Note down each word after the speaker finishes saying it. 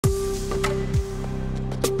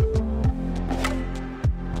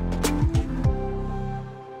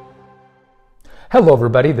Hello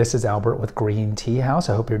everybody, this is Albert with Green Tea House.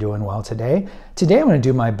 I hope you're doing well today. Today I'm going to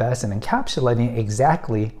do my best in encapsulating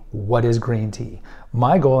exactly what is green tea.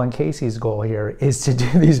 My goal and Casey's goal here is to do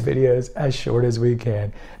these videos as short as we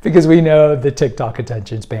can because we know the TikTok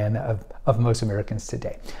attention span of most Americans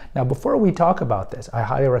today. Now before we talk about this, I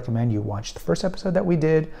highly recommend you watch the first episode that we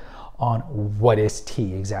did on what is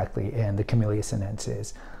tea exactly and the Camellia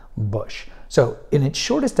sinensis bush. So in its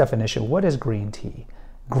shortest definition, what is green tea?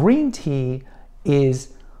 Green tea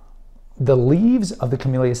is the leaves of the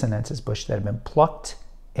Camellia sinensis bush that have been plucked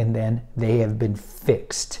and then they have been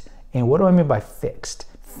fixed. And what do I mean by fixed?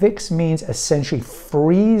 Fixed means essentially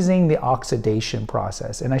freezing the oxidation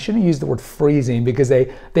process. And I shouldn't use the word freezing because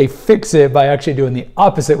they fix it by actually doing the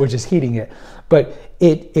opposite, which is heating it. But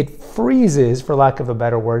it freezes, for lack of a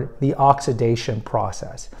better word, the oxidation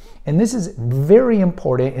process. And this is very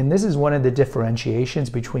important, and this is one of the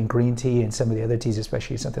differentiations between green tea and some of the other teas,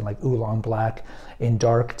 especially something like oolong black and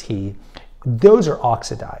dark tea. Those are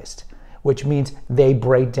oxidized, which means they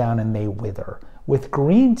break down and they wither. With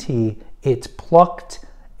green tea, it's plucked,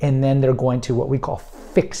 and then they're going to what we call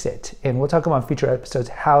fix it. And we'll talk about in future episodes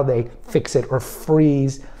how they fix it or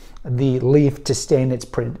freeze the leaf to stay in its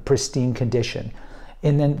pristine condition.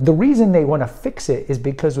 And then the reason they want to fix it is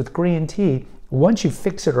because with green tea, once you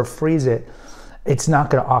fix it or freeze it, it's not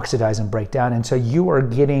going to oxidize and break down. And so you are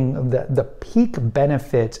getting the peak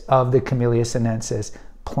benefits of the Camellia sinensis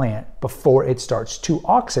plant before it starts to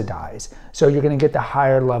oxidize. So you're going to get the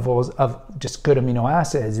higher levels of just good amino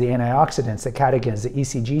acids, the antioxidants, the catechins, the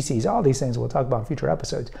ECGCs, all these things we'll talk about in future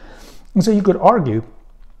episodes. And so you could argue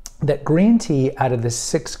that green tea, out of the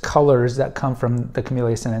 6 colors that come from the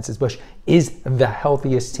Camellia sinensis bush, is the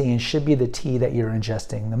healthiest tea and should be the tea that you're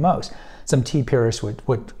ingesting the most. Some tea purists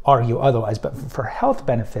would argue otherwise, but for health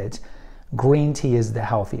benefits, green tea is the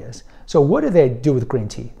healthiest. So what do they do with green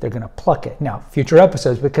tea? They're going to pluck it. Now, future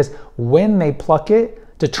episodes, because when they pluck it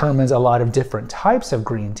determines a lot of different types of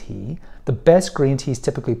green tea. The best green tea is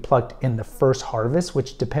typically plucked in the first harvest,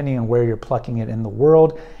 which depending on where you're plucking it in the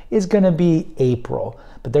world is going to be April.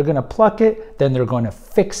 But they're going to pluck it, then they're going to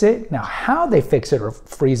fix it. Now, how they fix it or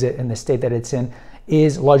freeze it in the state that it's in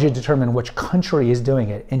is largely determined which country is doing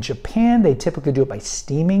it. In Japan, they typically do it by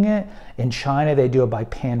steaming it. In China, they do it by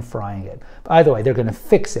pan frying it. But either way, they're going to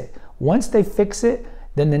fix it. Once they fix it,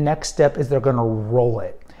 then the next step is they're going to roll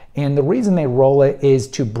it. And the reason they roll it is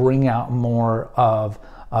to bring out more of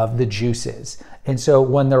the juices. And so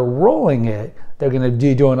when they're rolling it, they're going to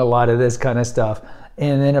be doing a lot of this kind of stuff.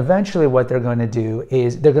 And then eventually what they're going to do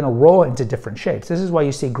is they're going to roll it into different shapes. This is why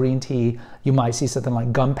you see green tea, you might see something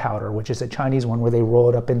like gunpowder, which is a Chinese one where they roll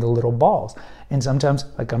it up into little balls. And sometimes,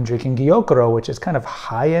 like I'm drinking Gyokuro, which is kind of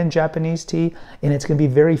high-end Japanese tea, and it's going to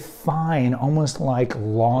be very fine, almost like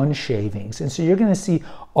lawn shavings. And so you're going to see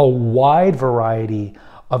a wide variety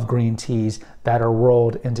of green teas that are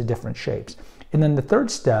rolled into different shapes. And then the third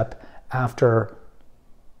step after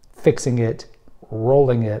fixing it,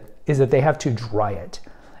 rolling it, is that they have to dry it.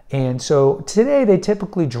 And so today they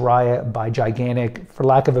typically dry it by gigantic, for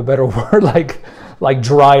lack of a better word, like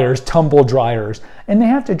dryers, tumble dryers. And they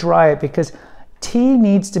have to dry it because tea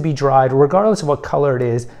needs to be dried, regardless of what color it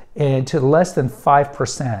is, to less than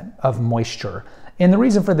 5% of moisture. And the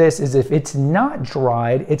reason for this is if it's not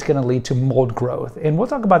dried, it's going to lead to mold growth. And we'll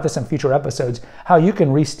talk about this in future episodes, how you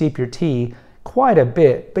can re-steep your tea quite a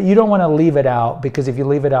bit, but you don't want to leave it out because if you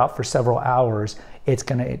leave it out for several hours, it's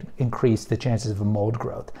going to increase the chances of mold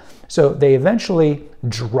growth. So they eventually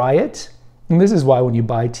dry it. And this is why when you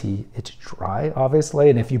buy tea, it's dry,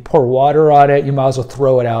 obviously. And if you pour water on it, you might as well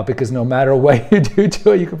throw it out because no matter what you do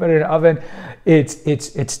to it, you can put it in an oven,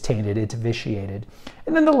 it's tainted, it's vitiated.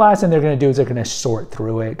 And then the last thing they're going to do is they're going to sort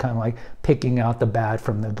through it, kind of like picking out the bad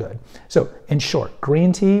from the good. So in short,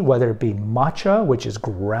 green tea, whether it be matcha, which is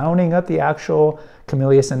grounding up the actual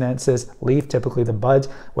Camellia sinensis leaf, typically the buds,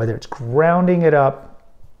 whether it's grounding it up,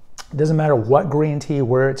 it doesn't matter what green tea,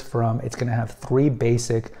 where it's from, it's going to have 3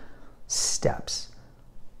 basic steps.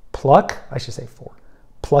 Pluck, I should say 4.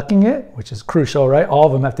 Plucking it, which is crucial, right? All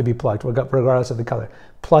of them have to be plucked, regardless of the color.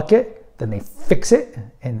 Pluck it, then they fix it,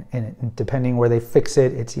 and depending where they fix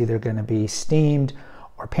it, it's either going to be steamed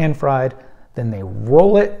or pan fried. Then they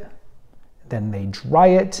roll it, then they dry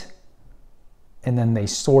it, and then they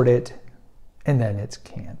sort it, and then it's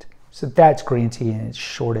canned. So that's green tea in its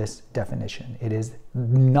shortest definition. It is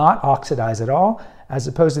not oxidized at all, as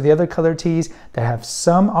opposed to the other colored teas that have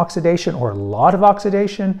some oxidation or a lot of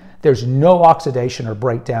oxidation. There's no oxidation or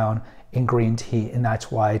breakdown in green tea, and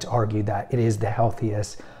that's why it's argued that it is the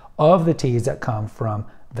healthiest of the teas that come from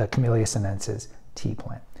the Camellia sinensis tea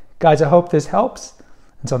plant. Guys, I hope this helps.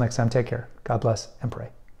 Until next time, take care. God bless and pray.